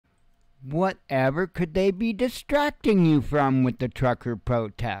Whatever could they be distracting you from with the trucker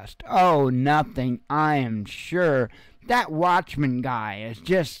protest? Oh, nothing, I am sure. That Watchman guy is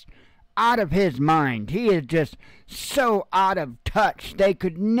just out of his mind. He is just so out of touch. They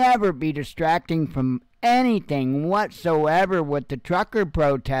could never be distracting from anything whatsoever with the trucker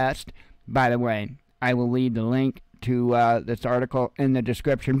protest. By the way, I will leave the link to this article in the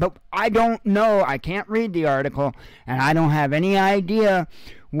description, but I don't know. I can't read the article, and I don't have any idea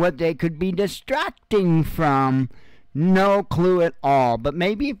what they could be distracting from. No clue at all. But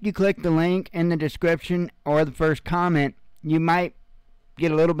maybe if you click the link in the description or the first comment, you might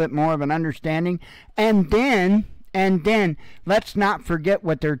get a little bit more of an understanding. And then let's not forget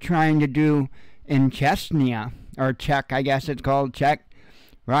what they're trying to do in Chechnya, or Czech, I guess it's called, Czech,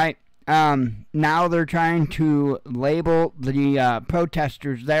 right? Now they're trying to label the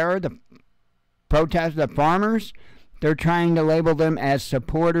protesters there, the farmers. They're trying to label them as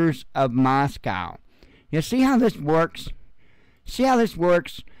supporters of Moscow. You see how this works? See how this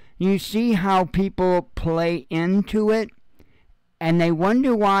works? You see how people play into it? And they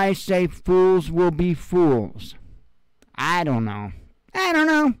wonder why I say fools will be fools. I don't know.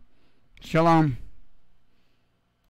 Shalom.